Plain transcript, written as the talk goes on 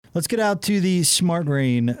Let's get out to the Smart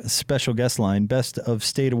Rain special guest line. Best of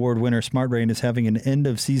State Award winner Smart Rain is having an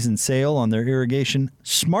end-of-season sale on their irrigation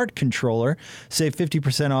smart controller. Save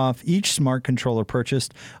 50% off each smart controller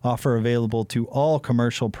purchased. Offer available to all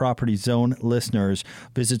commercial property zone listeners.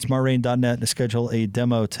 Visit smartrain.net to schedule a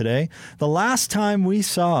demo today. The last time we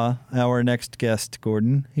saw our next guest,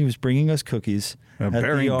 Gordon, he was bringing us cookies at the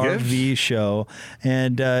RV show.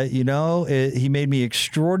 And, he made me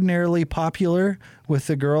extraordinarily popular with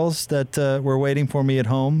the girls that were waiting for me at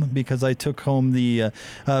home because I took home the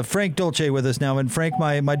Frank Dolce with us now. And Frank,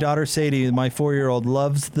 my daughter Sadie, my 4-year-old,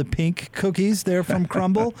 loves the pink cookies. They're from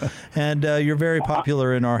Crumble. And you're very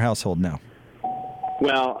popular in our household now.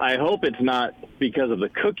 Well, I hope it's not because of the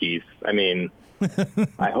cookies. I mean,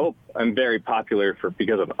 I hope I'm very popular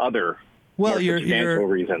because of other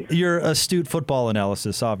reasons. Your astute football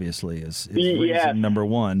analysis, obviously, is reason number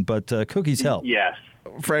one, but cookies help. Yes.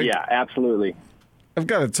 Frank? Yeah, absolutely. I've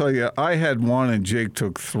got to tell you, I had one and Jake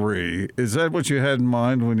took 3. Is that what you had in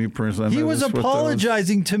mind when you presented? He was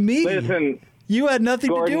apologizing to me. Listen, you had nothing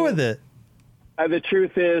Gordon, to do with it. The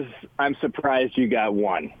truth is, I'm surprised you got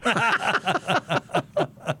 1.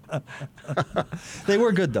 They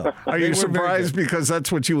were good, though. Are you surprised because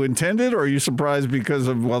that's what you intended, or are you surprised because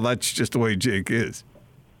of, that's just the way Jake is?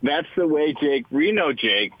 That's the way Jake, we know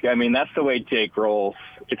Jake. I mean, that's the way Jake rolls.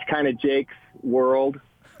 It's kind of Jake's world.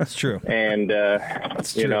 That's true. And,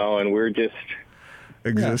 that's true. And we're just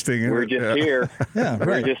existing. We're just here. Yeah, right.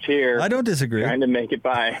 We're just here. I don't disagree. Trying to make it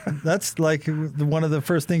by. That's like one of the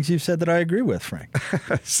first things you've said that I agree with, Frank.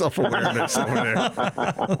 Self-awareness over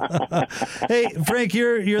there. Hey, Frank,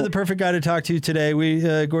 you're the perfect guy to talk to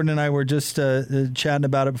today. Gordon and I were just chatting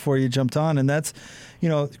about it before you jumped on, and that's,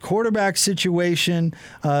 quarterback situation.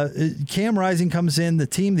 Cam Rising comes in.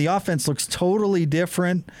 The offense looks totally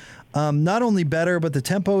different. Not only better, but the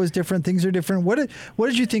tempo is different. Things are different. What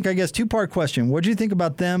did you think? I guess 2-part question. What did you think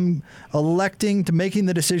about them making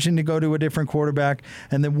the decision to go to a different quarterback?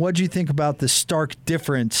 And then what did you think about the stark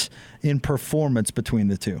difference in performance between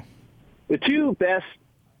the two? The two best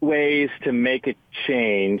ways to make a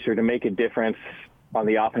change or to make a difference on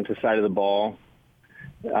the offensive side of the ball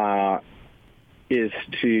is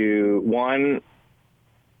to, one,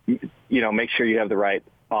 make sure you have the right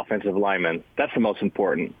offensive lineman. That's the most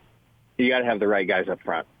important. You got to have the right guys up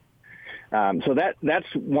front. So that's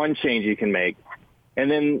one change you can make.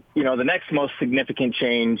 And then, the next most significant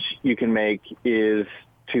change you can make is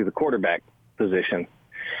to the quarterback position.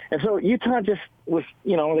 And so Utah just was,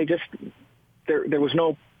 there was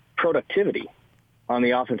no productivity on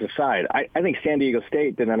the offensive side. I think San Diego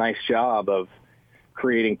State did a nice job of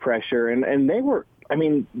creating pressure, and they were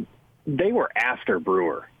after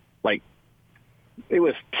Brewer. Like, it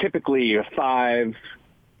was typically a 5,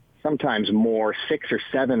 sometimes more, 6 or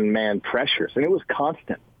 7 man pressures, and it was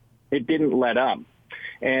constant. It didn't let up.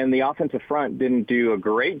 And the offensive front didn't do a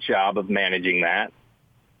great job of managing that.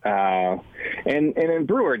 And then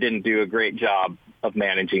Brewer didn't do a great job of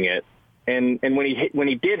managing it. And when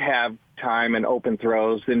he did have time and open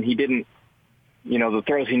throws, then he didn't, the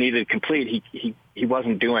throws he needed to complete, he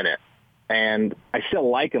wasn't doing it. And I still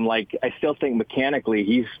like him. I still think mechanically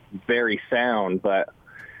he's very sound, but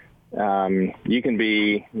you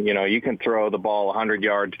can throw the ball 100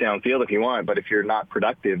 yards downfield if you want, but if you're not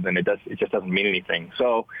productive, then it just doesn't mean anything.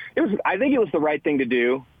 So I think it was the right thing to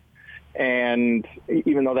do. And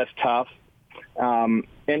even though that's tough,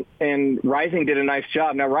 and Rising did a nice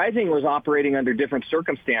job. Now, Rising was operating under different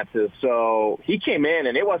circumstances. So he came in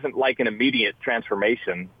and it wasn't like an immediate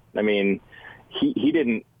transformation. I mean, he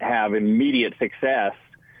didn't have immediate success.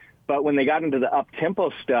 But when they got into the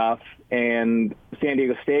up-tempo stuff and San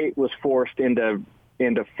Diego State was forced into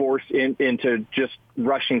just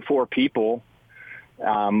rushing 4 people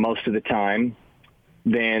most of the time,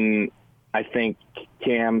 then I think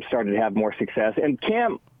Cam started to have more success. And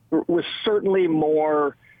Cam was certainly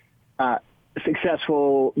more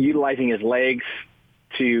successful utilizing his legs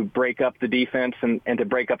to break up the defense and to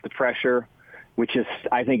break up the pressure, which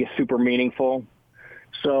I think is super meaningful.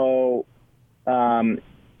 So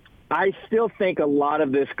I still think a lot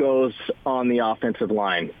of this goes on the offensive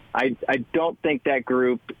line. I don't think that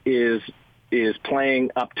group is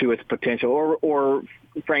playing up to its potential or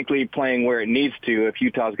frankly playing where it needs to if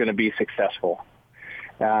Utah is going to be successful.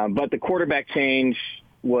 But the quarterback change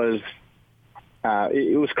was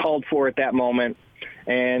called for at that moment.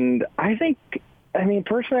 And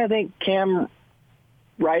personally, I think Cam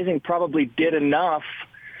Rising probably did enough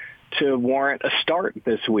to warrant a start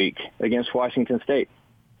this week against Washington State.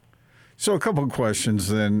 So a couple of questions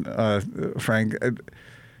then, Frank.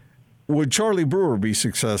 Would Charlie Brewer be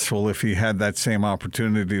successful if he had that same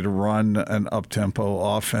opportunity to run an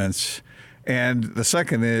up-tempo offense? And the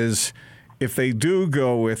second is, if they do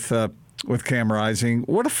go with Cam Rising,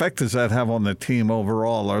 what effect does that have on the team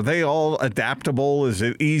overall? Are they all adaptable? Is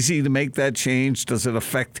it easy to make that change? Does it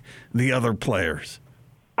affect the other players?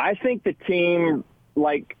 I think the team,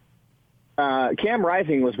 Cam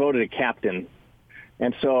Rising was voted a captain.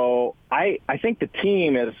 And so I think the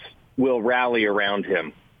team will rally around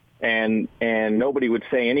him. And nobody would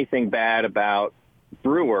say anything bad about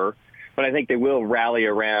Brewer, but I think they will rally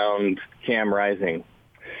around Cam Rising.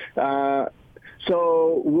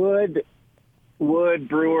 So would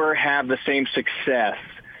Brewer have the same success?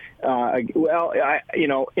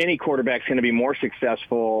 Any quarterback's going to be more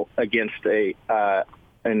successful against a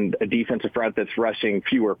defensive front that's rushing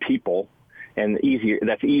fewer people, and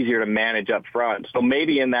that's easier to manage up front. So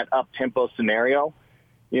maybe in that up-tempo scenario,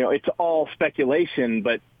 it's all speculation,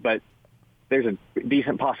 but there's a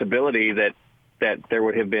decent possibility that there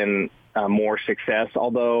would have been more success.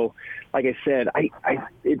 Although, like I said,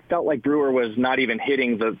 it felt like Brewer was not even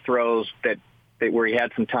hitting the throws that where he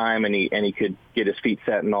had some time and he could get his feet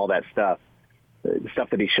set and all that stuff, the stuff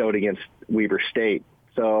that he showed against Weber State.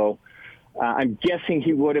 So I'm guessing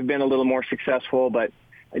he would have been a little more successful, but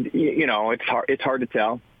it's hard to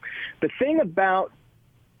tell. The thing about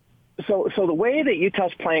so the way that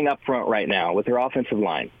Utah's playing up front right now with their offensive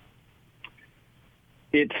line,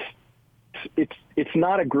 it's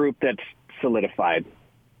not a group that's solidified.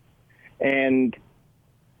 And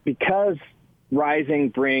because Rising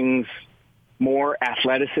brings more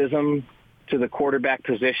athleticism to the quarterback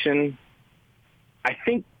position, I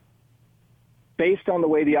think based on the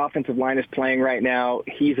way the offensive line is playing right now,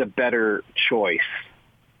 he's a better choice.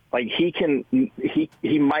 Like he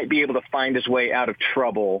might be able to find his way out of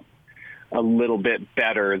trouble a little bit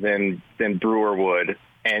better than Brewer would,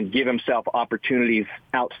 and give himself opportunities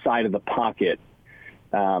outside of the pocket.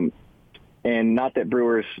 And not that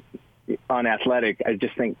Brewer's unathletic. I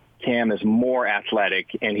just think Cam is more athletic,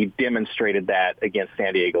 and he demonstrated that against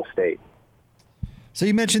San Diego State. So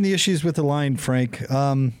you mentioned the issues with the line, Frank.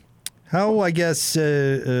 How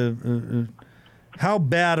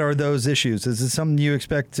bad are those issues? Is this something you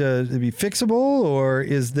expect to be fixable, or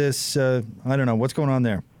is this, I don't know, what's going on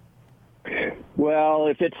there? Well,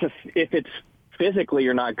 if it's physically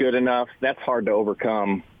you're not good enough, that's hard to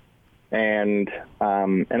overcome. And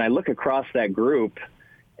I look across that group,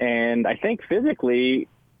 and I think physically,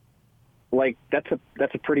 that's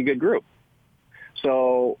a pretty good group.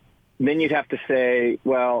 So then you'd have to say,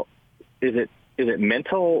 well, is it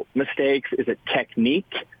mental mistakes? Is it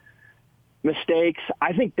technique mistakes?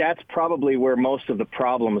 I think that's probably where most of the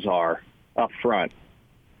problems are up front.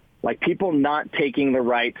 Like people not taking the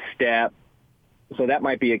right step. So that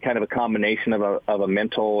might be a kind of a combination of a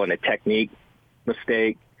mental and a technique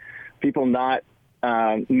mistake. People not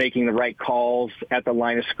making the right calls at the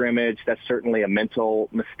line of scrimmage. That's certainly a mental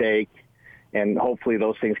mistake. And hopefully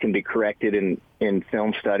those things can be corrected in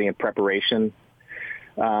film study and preparation.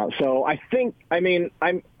 So I think,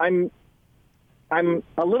 I'm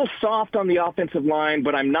a little soft on the offensive line,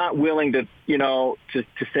 but I'm not willing to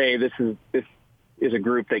say this is a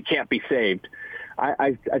group that can't be saved.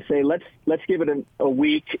 I say let's give it a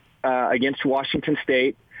week against Washington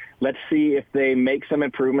State. Let's see if they make some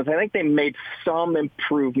improvements. I think they made some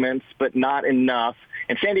improvements, but not enough.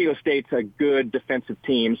 And San Diego State's a good defensive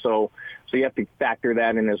team, so you have to factor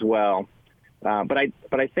that in as well. But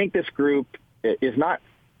I think this group is not.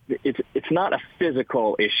 It's not a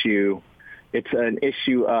physical issue. It's an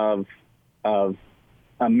issue of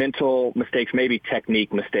mental mistakes, maybe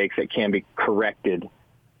technique mistakes that can be corrected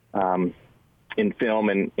in film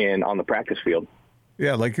and on the practice field.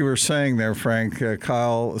 Yeah, like you were saying there, Frank,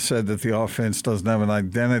 Kyle said that the offense doesn't have an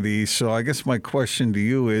identity. So I guess my question to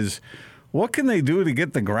you is, what can they do to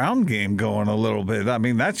get the ground game going a little bit? I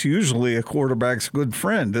mean, that's usually a quarterback's good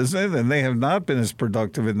friend, isn't it? And they have not been as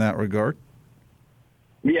productive in that regard.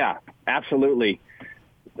 Yeah, absolutely.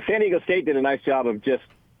 San Diego State did a nice job of just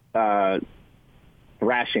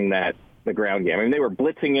thrashing the ground game. I mean, they were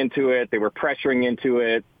blitzing into it. They were pressuring into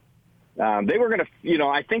it. They were going to,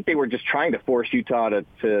 I think they were just trying to force Utah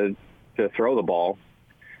to throw the ball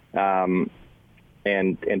and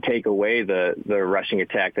take away the rushing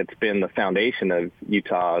attack that's been the foundation of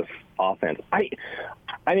Utah's offense. I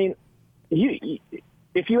mean,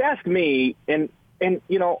 if you ask me, and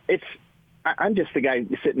I'm just the guy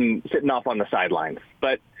sitting off on the sidelines,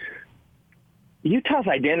 but Utah's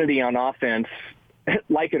identity on offense,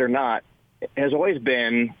 like it or not, has always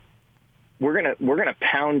been, we're gonna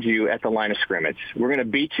pound you at the line of scrimmage. We're gonna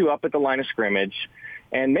beat you up at the line of scrimmage,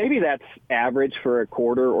 And maybe that's average for a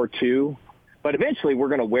quarter or two, but eventually we're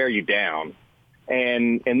going to wear you down.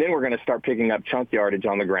 And then we're going to start picking up chunk yardage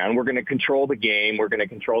on the ground. We're going to control the game. We're going to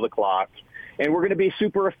control the clock. And we're going to be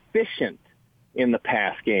super efficient in the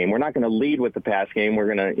pass game. We're not going to lead with the pass game.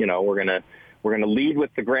 We're going to lead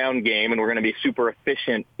with the ground game, and we're going to be super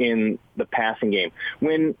efficient in the passing game.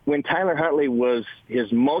 When Tyler Huntley was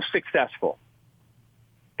his most successful,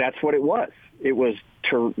 that's what it was. It was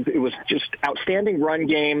just outstanding run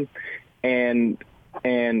game and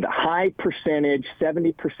high percentage,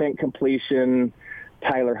 70% completion,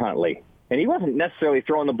 Tyler Huntley. And he wasn't necessarily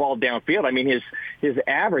throwing the ball downfield. I mean, his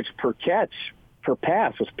average per catch, per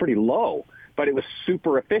pass was pretty low, but it was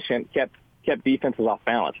super efficient, kept defenses off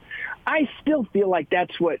balance. I still feel like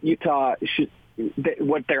that's what Utah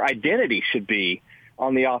what their identity should be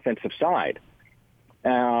on the offensive side.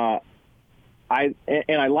 I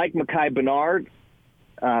like Mekhi Bernard.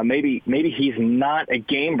 Maybe he's not a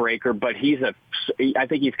game breaker, but I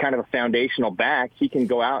think he's kind of a foundational back. He can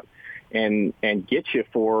go out and get you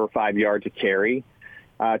 4 or 5 yards of carry.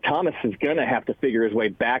 Thomas is going to have to figure his way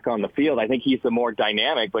back on the field. I think he's the more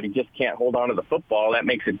dynamic, but he just can't hold on to the football. That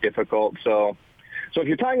makes it difficult. So if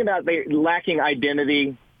you're talking about lacking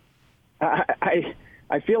identity, I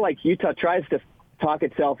feel like Utah tries to talk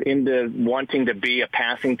itself into wanting to be a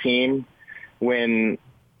passing team when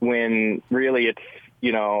really it's,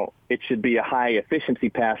 it should be a high efficiency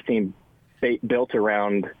pass team built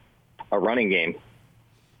around a running game.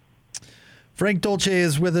 Frank Dolce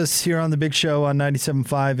is with us here on the Big Show on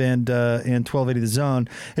 97.5 and 1280 The Zone.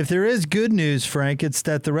 If there is good news, Frank, it's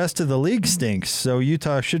that the rest of the league stinks. So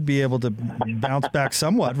Utah should be able to bounce back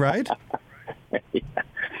somewhat, right? Yeah.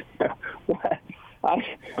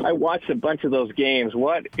 I watched a bunch of those games.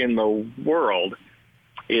 What in the world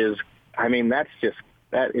is? I mean, that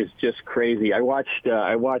is just crazy. I watched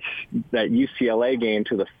that UCLA game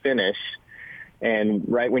to the finish. And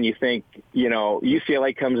right when you think,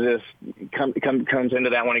 UCLA comes into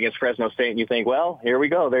that one against Fresno State, and you think, well, here we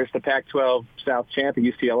go. There's the Pac-12 South champ at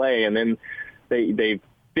UCLA, and then they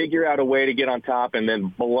figure out a way to get on top and then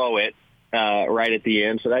blow it right at the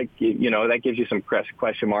end. So that gives you some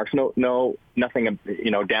question marks. Nothing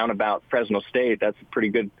down about Fresno State. That's a pretty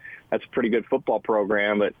good football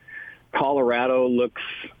program, but Colorado looks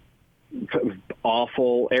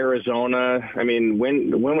awful. Arizona. I mean,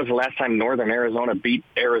 when was the last time Northern Arizona beat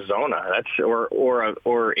Arizona?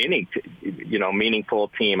 Or any meaningful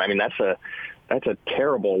team. I mean, that's a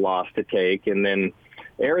terrible loss to take. And then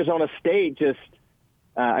Arizona State just.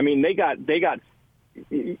 They got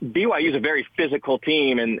BYU is a very physical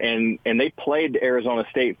team, and they played Arizona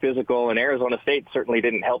State physical, and Arizona State certainly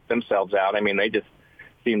didn't help themselves out. I mean, they just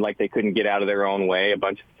seemed like they couldn't get out of their own way a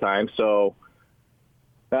bunch of times. So.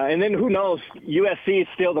 And then who knows? USC is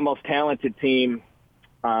still the most talented team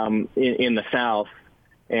in the South,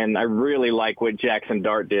 and I really like what Jackson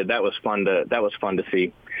Dart did. That was fun to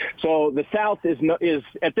see. So the South is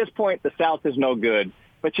at this point the South is no good.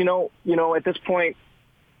 But at this point,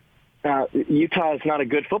 Utah is not a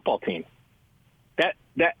good football team.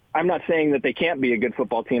 That I'm not saying that they can't be a good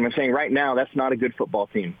football team. I'm saying right now that's not a good football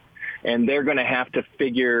team, and they're going to have to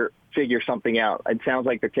figure something out. It sounds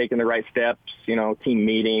like they're taking the right steps, team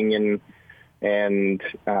meeting and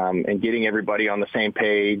getting everybody on the same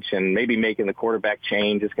page, and maybe making the quarterback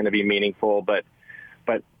change is going to be meaningful. But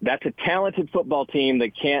that's a talented football team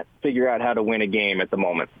that can't figure out how to win a game at the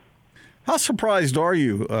moment. How surprised are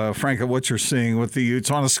you, Frank, at what you're seeing with the Utes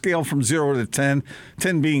on a scale from 0 to 10,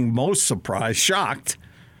 10 being most surprised, shocked?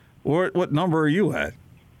 What number are you at?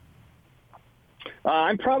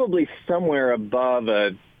 I'm probably somewhere above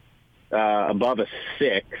a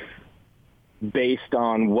 6 based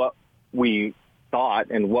on what we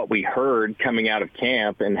thought and what we heard coming out of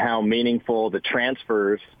camp and how meaningful the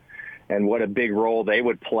transfers and what a big role they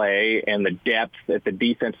would play and the depth at the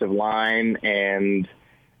defensive line and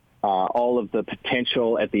all of the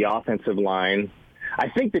potential at the offensive line. I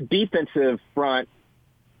think the defensive front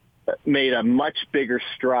made a much bigger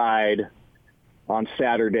stride on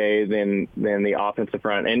Saturday than the offensive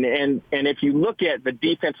front. And if you look at the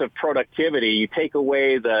defensive productivity, you take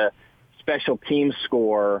away the special team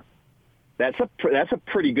score, that's a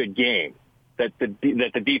pretty good game that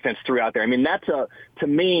the defense threw out there. I mean, to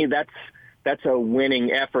me that's a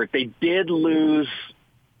winning effort. They did lose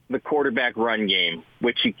the quarterback run game,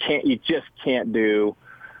 which you just can't do.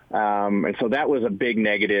 And so that was a big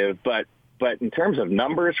negative, but in terms of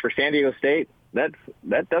numbers for San Diego State, that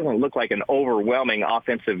doesn't look like an overwhelming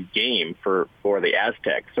offensive game for the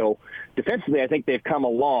Aztecs. So defensively, I think they've come a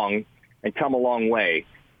long way.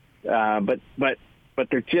 But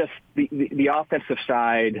they're just the offensive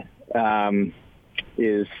side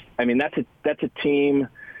that's a team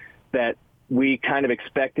that we kind of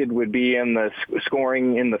expected would be in the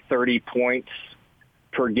scoring in the 30 points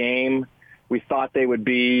per game. We thought they would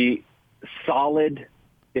be solid,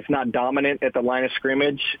 if not dominant, at the line of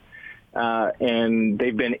scrimmage, and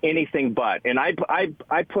they've been anything but. And I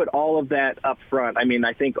put all of that up front. I mean,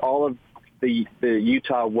 I think all of the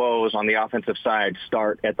Utah woes on the offensive side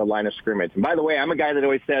start at the line of scrimmage. And by the way, I'm a guy that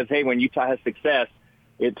always says, hey, when Utah has success,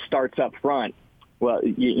 it starts up front. Well,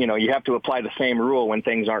 you have to apply the same rule when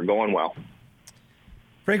things aren't going well.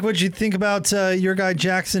 Frank, what did you think about your guy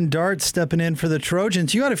Jackson Dart stepping in for the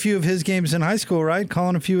Trojans? You had a few of his games in high school, right?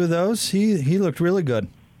 Calling a few of those. He looked really good.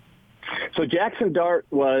 So Jackson Dart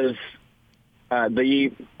was as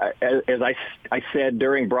I said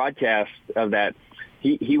during broadcast of that,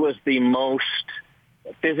 he was the most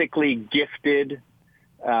physically gifted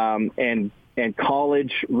and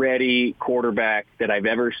college-ready quarterback that I've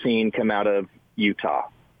ever seen come out of Utah.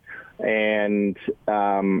 And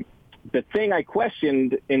the thing I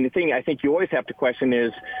questioned, and the thing I think you always have to question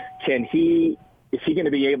is he going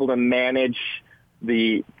to be able to manage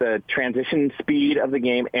the transition speed of the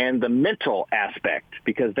game and the mental aspect,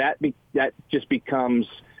 because that just becomes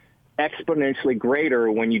exponentially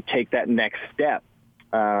greater when you take that next step.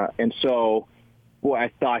 And so, boy,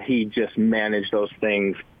 I thought he just managed those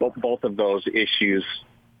things, both of those issues,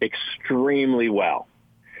 extremely well.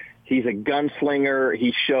 He's a gunslinger.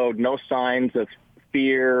 He showed no signs of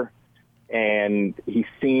fear, and he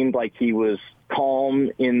seemed like he was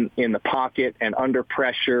calm in the pocket and under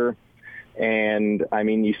pressure. And, I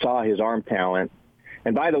mean, you saw his arm talent.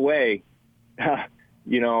 And by the way,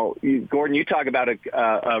 Gordon, you talk about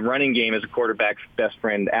a running game as a quarterback's best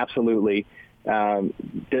friend. Absolutely.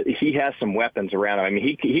 He has some weapons around him. I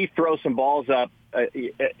mean, he throws some balls up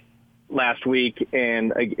last week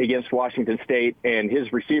and against Washington State, and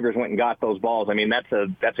his receivers went and got those balls. I mean, that's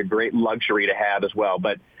a great luxury to have as well.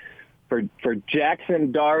 But for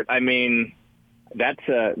Jackson Dart, I mean, that's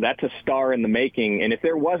a star in the making. And if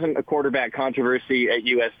there wasn't a quarterback controversy at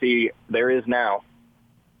USC, there is now.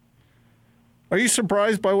 Are you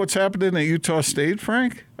surprised by what's happening at Utah State,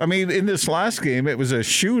 Frank? I mean, in this last game, it was a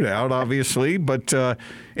shootout, obviously, but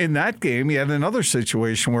in that game, you had another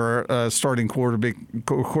situation where a starting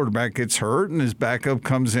quarterback gets hurt and his backup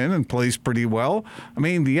comes in and plays pretty well. I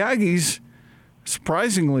mean, the Aggies,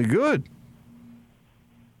 surprisingly good.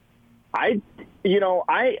 I'm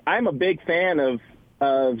a big fan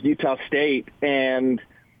of Utah State, and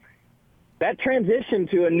that transition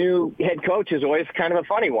to a new head coach is always kind of a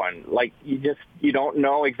funny one. Like, you don't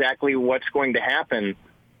know exactly what's going to happen.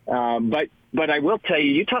 But I will tell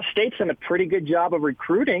you, Utah State's done a pretty good job of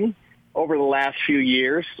recruiting over the last few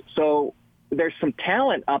years. So there's some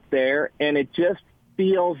talent up there, and it just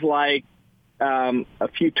feels like a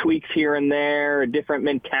few tweaks here and there, a different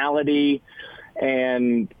mentality,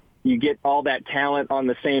 and you get all that talent on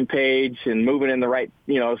the same page and moving in the right,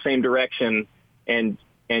 same direction, and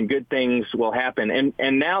good things will happen.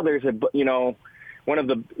 And now there's one of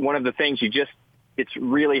the things it's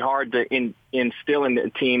really hard to instill in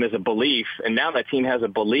the team is a belief. And now that team has a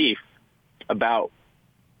belief about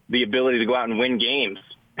the ability to go out and win games.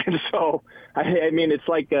 And so, I mean, it's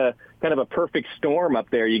like a kind of a perfect storm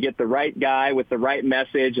up there. You get the right guy with the right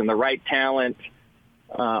message and the right talent,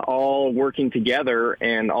 all working together,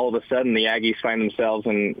 and all of a sudden the Aggies find themselves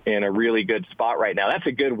in a really good spot right now. That's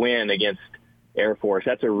a good win against Air Force.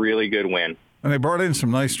 That's a really good win. And they brought in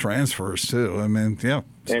some nice transfers too. I mean, yeah.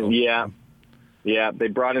 So. And they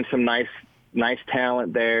brought in some nice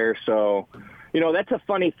talent there. So, that's a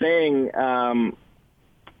funny thing.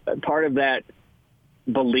 Part of that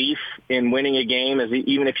belief in winning a game is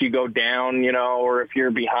even if you go down, or if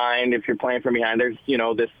you're behind, if you're playing from behind, there's,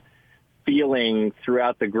 this feeling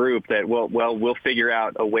throughout the group that we'll figure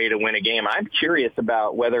out a way to win a game. I'm curious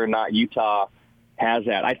about whether or not Utah has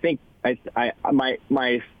that. I think my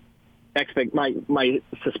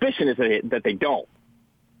suspicion is that they don't.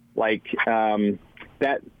 Like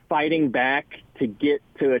that fighting back to get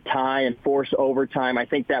to a tie and force overtime. I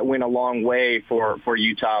think that went a long way for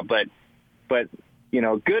Utah, but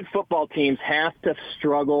good football teams have to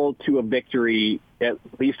struggle to a victory at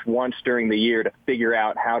least once during the year to figure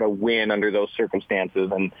out how to win under those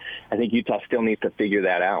circumstances. And I think Utah still needs to figure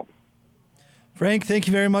that out. Frank, thank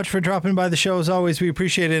you very much for dropping by the show. As always, we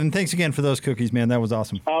appreciate it. And thanks again for those cookies, man. That was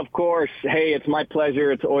awesome. Of course. Hey, it's my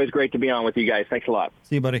pleasure. It's always great to be on with you guys. Thanks a lot.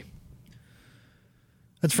 See you, buddy.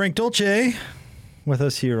 That's Frank Dolce with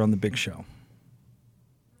us here on The Big Show.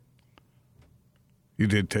 You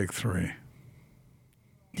did take 3.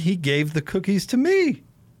 He gave the cookies to me.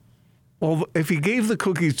 Well, if he gave the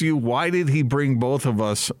cookies to you, why did he bring both of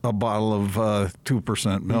us a bottle of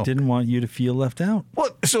 2% milk? He didn't want you to feel left out.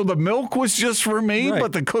 What? So the milk was just for me, Right.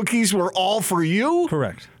 but the cookies were all for you?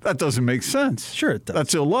 Correct. That doesn't make sense. Sure it does.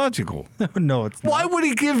 That's illogical. No, it's not. Why would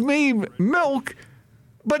he give me milk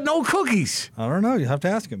but no cookies? I don't know. You have to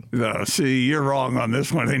ask him. No, see, you're wrong on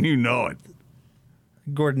this one, and you know it.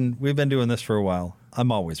 Gordon, we've been doing this for a while. I'm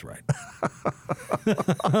always right.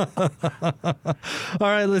 All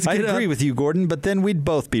right, let's get I agree with you, Gordon, but then we'd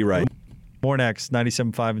both be right. More next, 97.5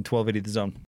 and 1280 The Zone.